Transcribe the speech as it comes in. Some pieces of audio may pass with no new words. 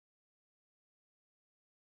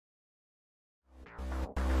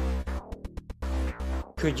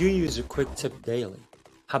Could you use a quick tip daily?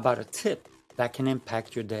 How about a tip that can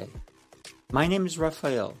impact your day? My name is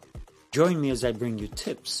Raphael. Join me as I bring you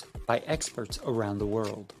tips by experts around the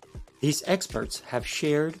world. These experts have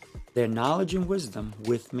shared their knowledge and wisdom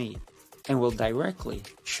with me and will directly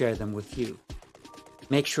share them with you.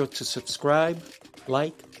 Make sure to subscribe,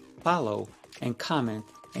 like, follow, and comment,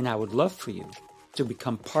 and I would love for you to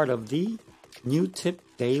become part of the New Tip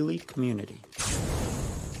Daily community.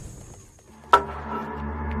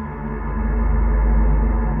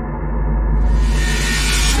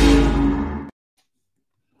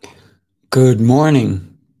 Good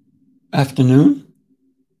morning, afternoon,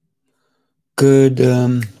 good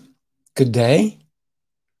day.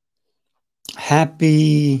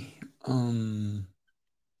 Happy I'm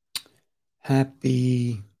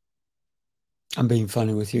being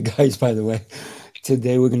funny with you guys, by the way.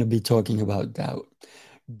 Today we're going to be talking about doubt.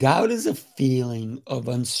 Doubt is a feeling of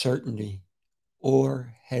uncertainty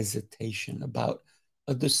or hesitation about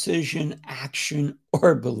a decision, action,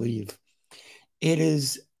 or belief. It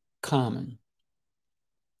is common.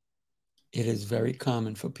 It is very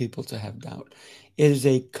common for people to have doubt. It is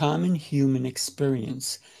a common human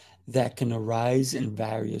experience that can arise in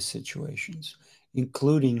various situations,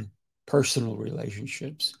 including personal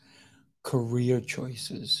relationships, career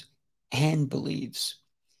choices, and beliefs.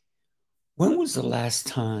 When was the last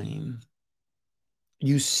time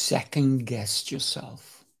you second guessed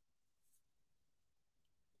yourself?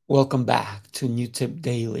 Welcome back to New Tip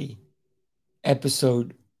Daily,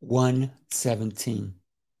 episode 117.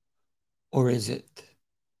 Or is it?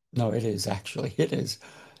 No, it is actually. It is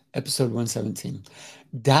episode 117.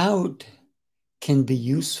 Doubt can be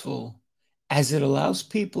useful as it allows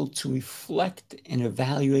people to reflect and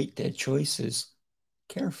evaluate their choices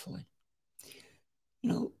carefully.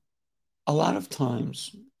 A lot of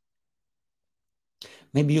times,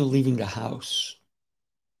 maybe you're leaving the house,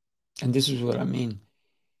 and this is what I mean.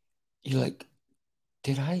 You're like,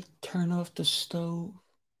 did I turn off the stove?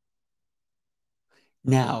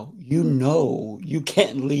 Now, you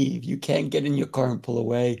can't leave. You can't get in your car and pull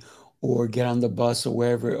away or get on the bus or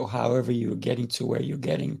wherever or however you're getting to where you're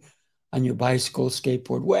getting on your bicycle,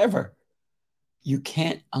 skateboard, wherever. You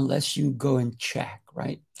can't unless you go and check,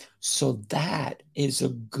 right? So that is a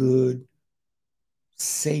good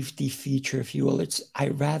safety feature, if you will. I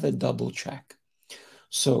rather double check.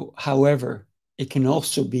 So, however, it can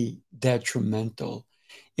also be detrimental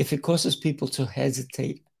if it causes people to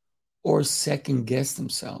hesitate or second guess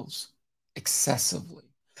themselves excessively.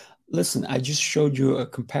 Listen, I just showed you a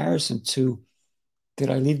comparison to, did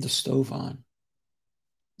I leave the stove on?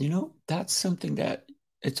 That's something that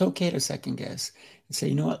it's okay to second guess and say,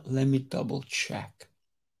 you know what, let me double check.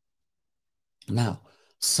 Now,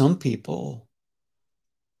 some people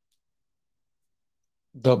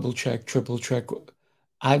double check, triple check.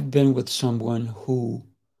 I've been with someone who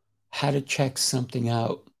had to check something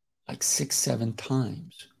out like 6, 7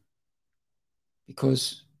 times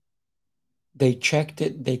because they checked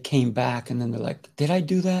it, they came back, and then they're like, did I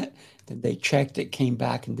do that? Then they checked it, came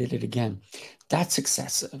back, and did it again. That's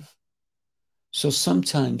excessive. So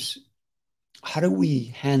sometimes, how do we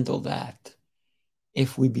handle that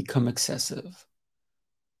if we become excessive?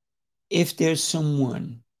 If there's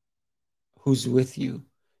someone who's with you,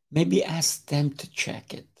 maybe ask them to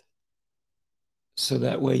check it. So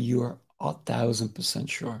that way you're 1,000%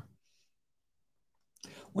 sure.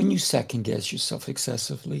 When you second guess yourself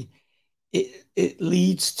excessively, it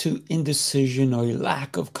leads to indecision or a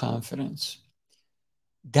lack of confidence.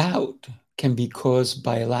 Doubt can be caused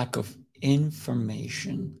by a lack of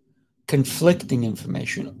information, conflicting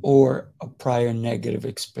information, or a prior negative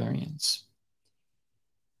experience.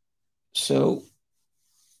 So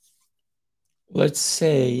let's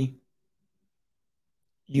say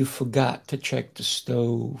you forgot to check the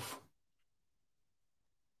stove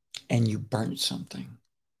and you burnt something.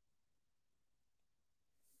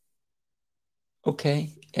 Okay,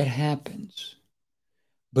 it happens.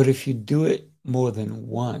 But if you do it more than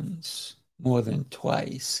once, more than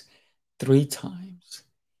twice, 3 times,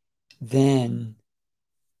 then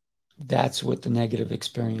that's what the negative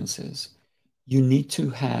experience is. You need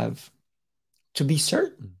to be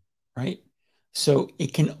certain, right? So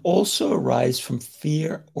it can also arise from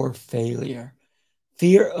fear or failure,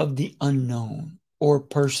 fear of the unknown or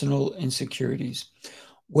personal insecurities.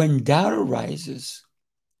 When doubt arises,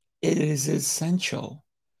 it is essential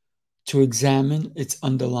to examine its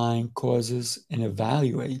underlying causes and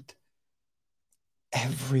evaluate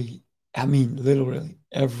literally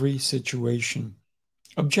every situation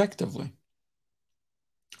objectively.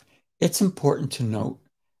 It's important to note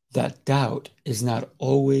that doubt is not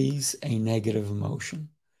always a negative emotion.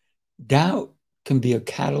 Doubt can be a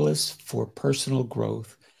catalyst for personal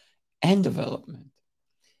growth and development,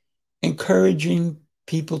 encouraging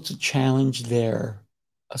people to challenge their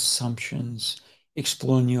assumptions,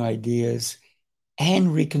 explore new ideas,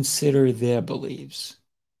 and reconsider their beliefs.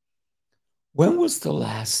 When was the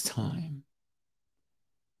last time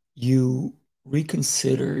you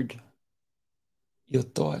reconsidered your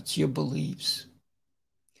thoughts, your beliefs?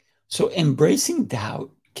 So, embracing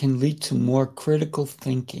doubt can lead to more critical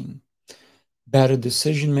thinking, better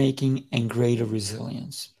decision making, and greater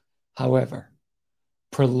resilience. However,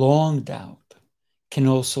 prolonged doubt can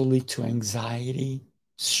also lead to anxiety,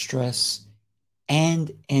 stress,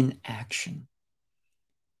 and inaction.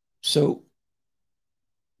 So,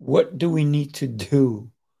 what do we need to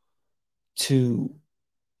do to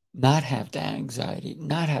not have that anxiety,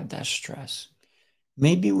 not have that stress?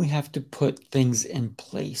 Maybe we have to put things in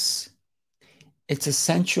place. It's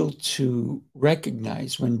essential to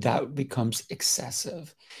recognize when doubt becomes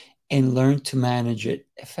excessive and learn to manage it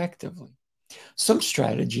effectively. Some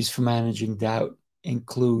strategies for managing doubt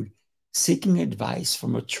include seeking advice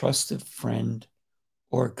from a trusted friend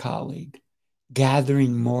or colleague,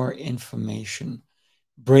 gathering more information,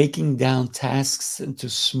 breaking down tasks into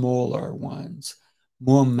smaller ones,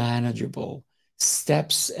 more manageable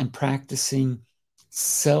steps, and practicing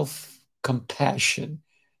self compassion.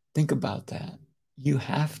 Think about that. You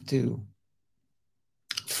have to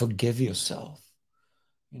forgive yourself,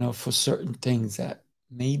 for certain things that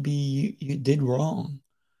maybe you did wrong,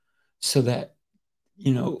 so that,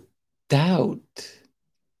 you know, doubt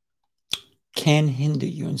can hinder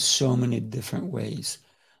you in so many different ways.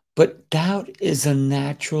 But doubt is a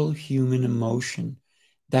natural human emotion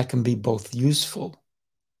that can be both useful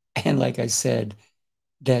and, like I said,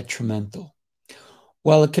 detrimental.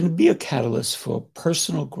 While it can be a catalyst for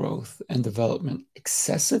personal growth and development,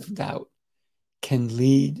 excessive doubt can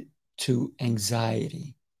lead to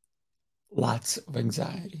anxiety, lots of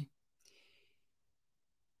anxiety.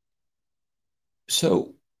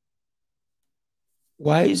 So,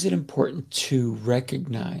 why is it important to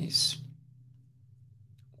recognize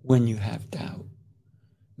when you have doubt?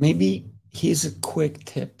 Maybe here's a quick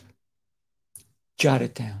tip: jot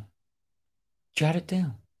it down. Jot it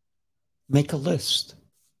down. Make a list.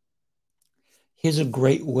 Here's a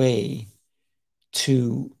great way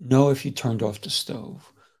to know if you turned off the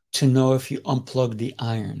stove, to know if you unplugged the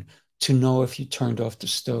iron, to know if you turned off the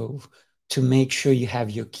stove, to make sure you have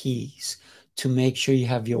your keys, to make sure you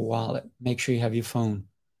have your wallet, make sure you have your phone,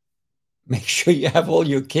 make sure you have all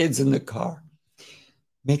your kids in the car.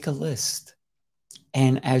 Make a list.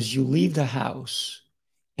 And as you leave the house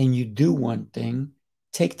and you do one thing,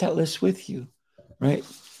 take that list with you, right?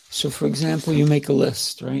 So, for example, you make a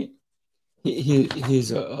list, right?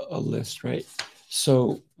 Here's a list, right?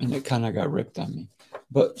 So, and it kind of got ripped on me.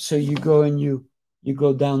 But so you go and you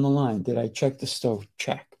go down the line. Did I check the stove?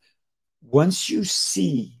 Check. Once you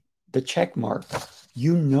see the check mark,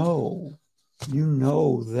 you know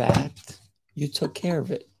that you took care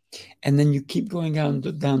of it. And then you keep going down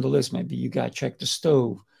the list. Maybe you got to check the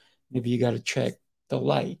stove. Maybe you got to check the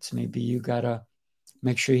lights. Maybe you got to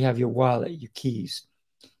make sure you have your wallet, your keys.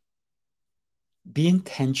 Be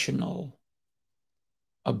intentional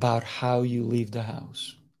about how you leave the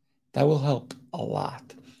house. That will help a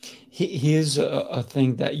lot. Here's a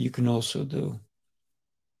thing that you can also do.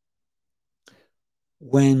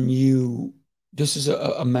 When you, this is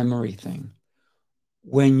a memory thing.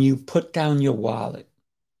 When you put down your wallet,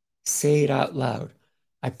 say it out loud.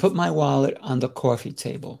 I put my wallet on the coffee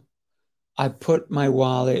table. I put my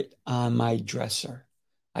wallet on my dresser.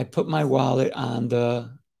 I put my wallet on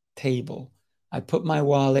the table. I put my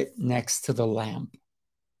wallet next to the lamp.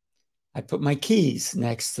 I put my keys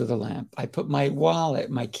next to the lamp. I put my wallet,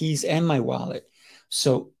 my keys, and my wallet.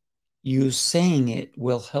 So you saying it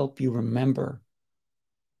will help you remember,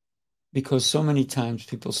 because so many times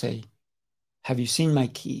people say, have you seen my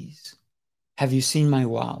keys? Have you seen my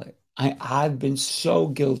wallet? I've been so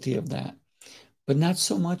guilty of that, but not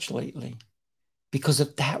so much lately because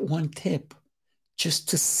of that one tip, just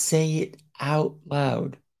to say it out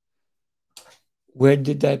loud. Where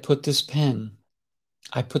did I put this pen?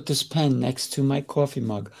 I put this pen next to my coffee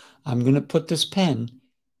mug. I'm going to put this pen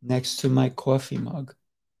next to my coffee mug.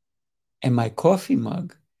 And my coffee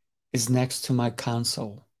mug is next to my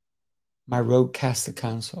console, my Rodecaster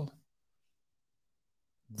console.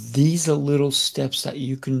 These are little steps that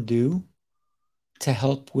you can do to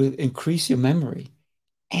help with increase your memory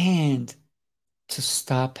and to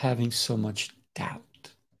stop having so much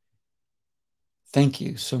doubt. Thank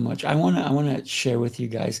you so much. I want to share with you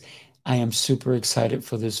guys. I am super excited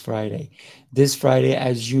for this Friday. This Friday,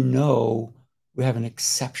 as you know, We have an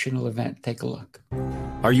exceptional event. Take a look.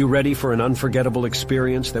 Are you ready for an unforgettable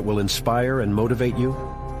experience that will inspire and motivate you?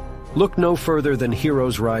 Look no further than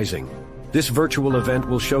Heroes Rising. This virtual event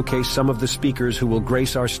will showcase some of the speakers who will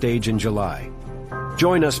grace our stage in July.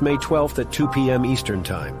 Join us May 12th at 2 p.m. Eastern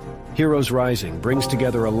Time. Heroes Rising brings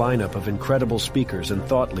together a lineup of incredible speakers and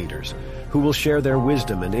thought leaders who will share their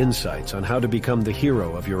wisdom and insights on how to become the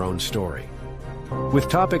hero of your own story. With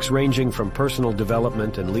topics ranging from personal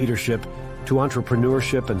development and leadership to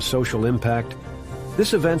entrepreneurship and social impact,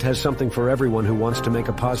 this event has something for everyone who wants to make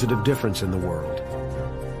a positive difference in the world.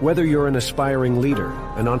 Whether you're an aspiring leader,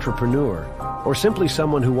 an entrepreneur, or simply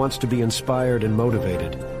someone who wants to be inspired and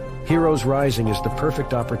motivated, Heroes Rising is the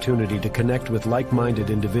perfect opportunity to connect with like-minded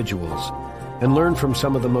individuals and learn from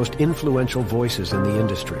some of the most influential voices in the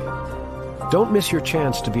industry. Don't miss your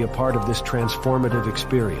chance to be a part of this transformative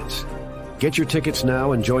experience. Get your tickets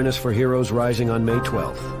now and join us for Heroes Rising on May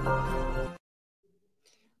 12th.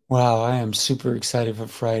 Wow, I am super excited for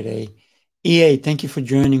Friday. EA, thank you for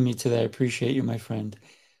joining me today. I appreciate you, my friend.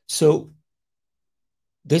 So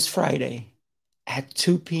this Friday at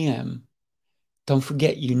 2 p.m., don't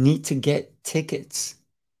forget, you need to get tickets.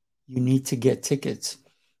 You need to get tickets.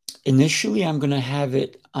 Initially, I'm going to have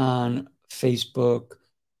it on Facebook,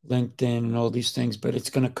 LinkedIn, and all these things, but it's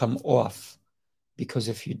going to come off because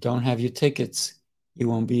if you don't have your tickets, you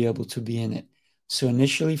won't be able to be in it. So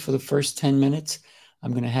initially, for the first 10 minutes,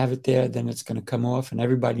 I'm going to have it there, then it's going to come off, and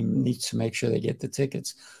everybody needs to make sure they get the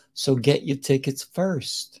tickets. So get your tickets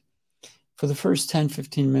first. For the first 10,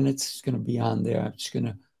 15 minutes, it's going to be on there. I'm just going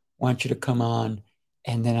to want you to come on,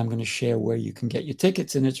 and then I'm going to share where you can get your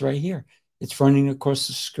tickets, and it's right here. It's running across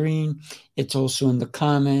the screen. It's also in the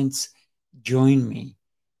comments. Join me.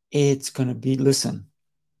 It's going to be, listen,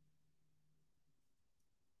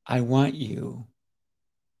 I want you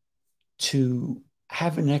to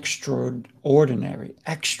have an extraordinary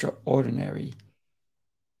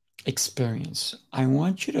experience. I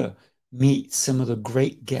want you to meet some of the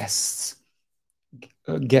great guest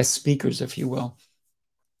speakers, if you will,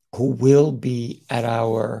 who will be at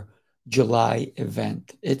our July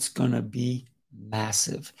event. It's going to be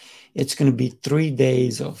massive. It's going to be 3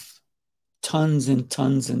 days of tons and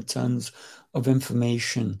tons and tons of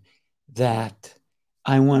information that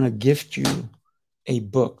I want to gift you a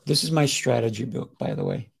book. This is my strategy book, by the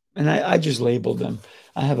way. And I just labeled them.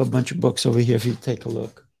 I have a bunch of books over here if you take a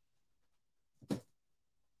look.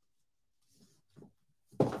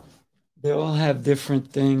 They all have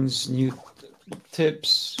different things, new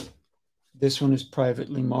tips. This one is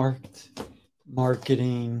privately marked,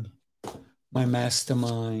 marketing, my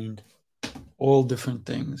mastermind, all different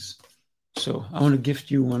things. So I want to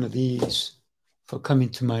gift you one of these for coming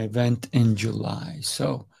to my event in July.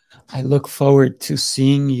 So I look forward to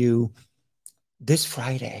seeing you this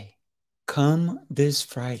Friday. Come this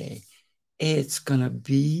Friday. It's going to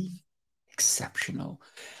be exceptional.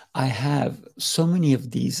 I have so many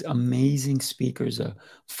of these amazing speakers,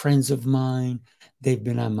 friends of mine. They've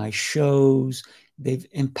been on my shows. They've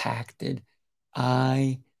impacted.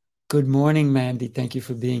 Good morning, Mandy. Thank you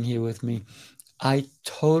for being here with me. I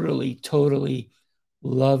totally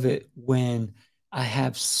love it when I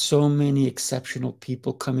have so many exceptional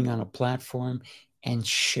people coming on a platform and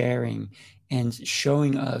sharing and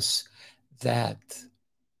showing us that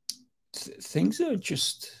things are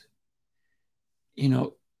just,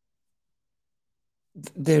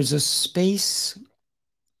 there's a space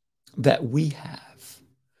that we have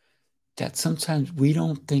that sometimes we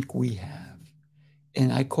don't think we have.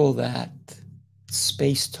 And I call that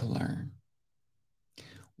space to learn.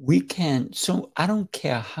 So I don't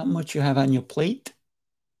care how much you have on your plate,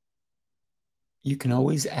 you can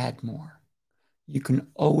always add more. You can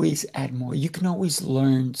always add more. You can always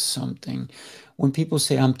learn something. When people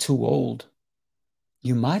say, I'm too old,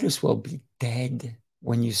 you might as well be dead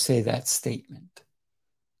when you say that statement.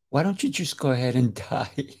 Why don't you just go ahead and die?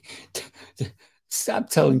 Stop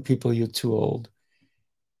telling people you're too old.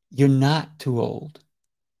 You're not too old.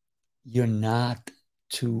 You're not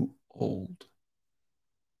too old.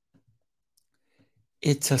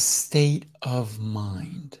 It's a state of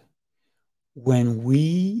mind. When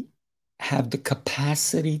we have the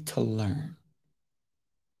capacity to learn,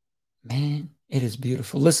 man, it is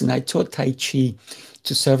beautiful. Listen, I taught Tai Chi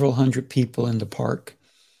to several hundred people in the park.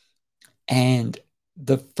 And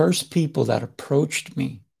the first people that approached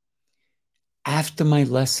me after my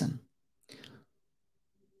lesson,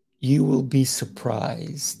 you will be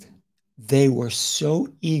surprised. They were so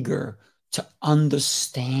eager to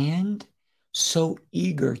understand, so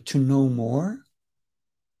eager to know more.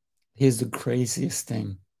 Here's the craziest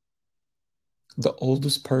thing. The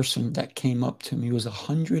oldest person that came up to me was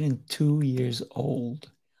 102 years old.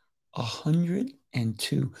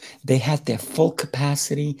 102. They had their full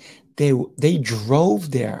capacity. They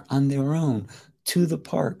drove there on their own to the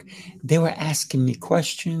park. They were asking me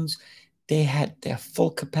questions. They had their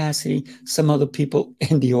full capacity. Some other people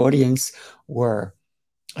in the audience were,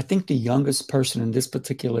 I think the youngest person in this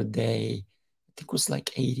particular day, I think was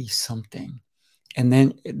like 80 something. And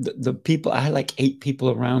then the people, I had like 8 people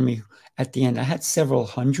around me at the end. I had several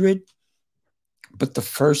hundred, but the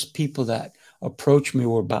first people that approached me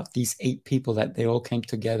were about these 8 people that they all came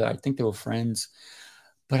together. I think they were friends.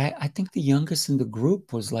 But I think the youngest in the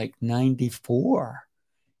group was like 94.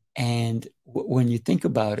 And when you think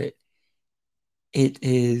about it, it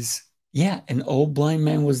is, yeah, an old blind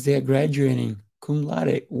man was there graduating cum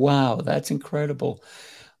laude. Wow, that's incredible.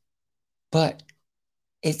 But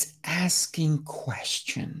it's asking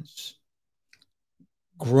questions,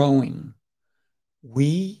 growing.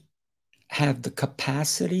 We have the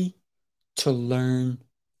capacity to learn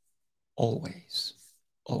always,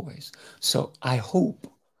 always. So I hope,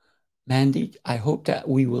 Mandy, I hope that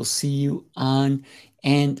we will see you on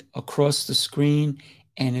and across the screen.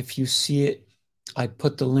 And if you see it, I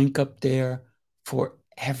put the link up there for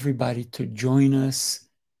everybody to join us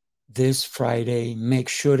this Friday. Make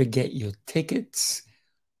sure to get your tickets.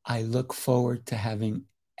 I look forward to having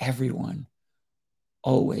everyone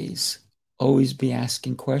always, always be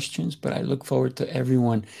asking questions, but I look forward to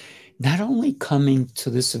everyone not only coming to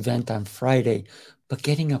this event on Friday, but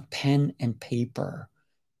getting a pen and paper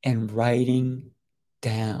and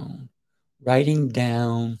down, writing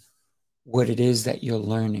down what it is that you're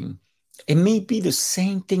learning. It may be the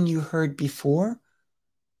same thing you heard before,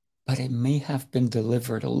 but it may have been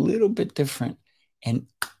delivered a little bit different. And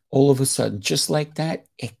all of a sudden, just like that,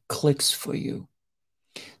 it clicks for you.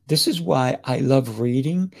 This is why I love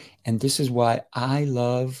reading, and this is why I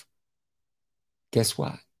love, guess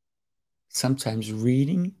what? Sometimes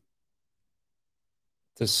reading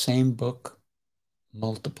the same book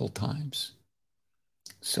multiple times.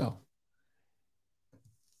 So,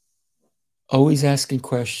 always asking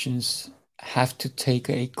questions, have to take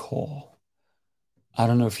a call. I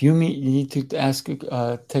don't know if you need to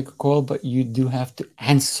take a call, but you do have to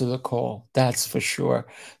answer the call. That's for sure.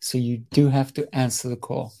 So you do have to answer the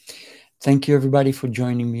call. Thank you, everybody, for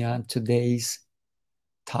joining me on today's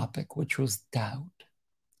topic, which was doubt.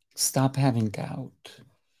 Stop having doubt.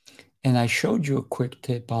 And I showed you a quick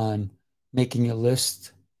tip on making a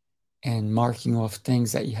list and marking off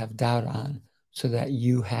things that you have doubt on so that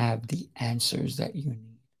you have the answers that you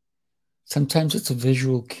need. Sometimes it's a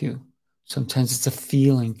visual cue, sometimes it's a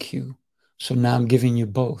feeling cue. So now I'm giving you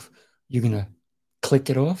both. You're going to click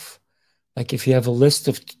it off. Like if you have a list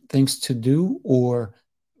of things to do, or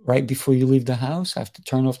right before you leave the house, I have to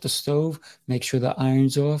turn off the stove, make sure the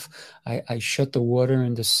iron's off. I shut the water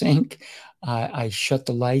in the sink. I shut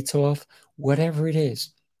the lights off, whatever it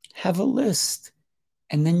is. Have a list.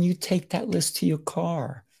 And then you take that list to your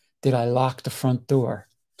car. Did I lock the front door?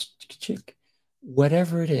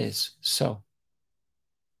 Whatever it is. So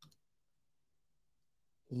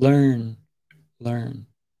learn, learn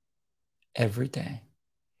every day.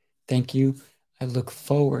 Thank you. I look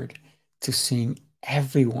forward to seeing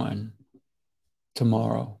everyone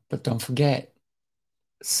tomorrow. But don't forget,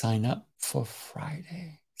 sign up for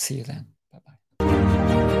Friday. See you then.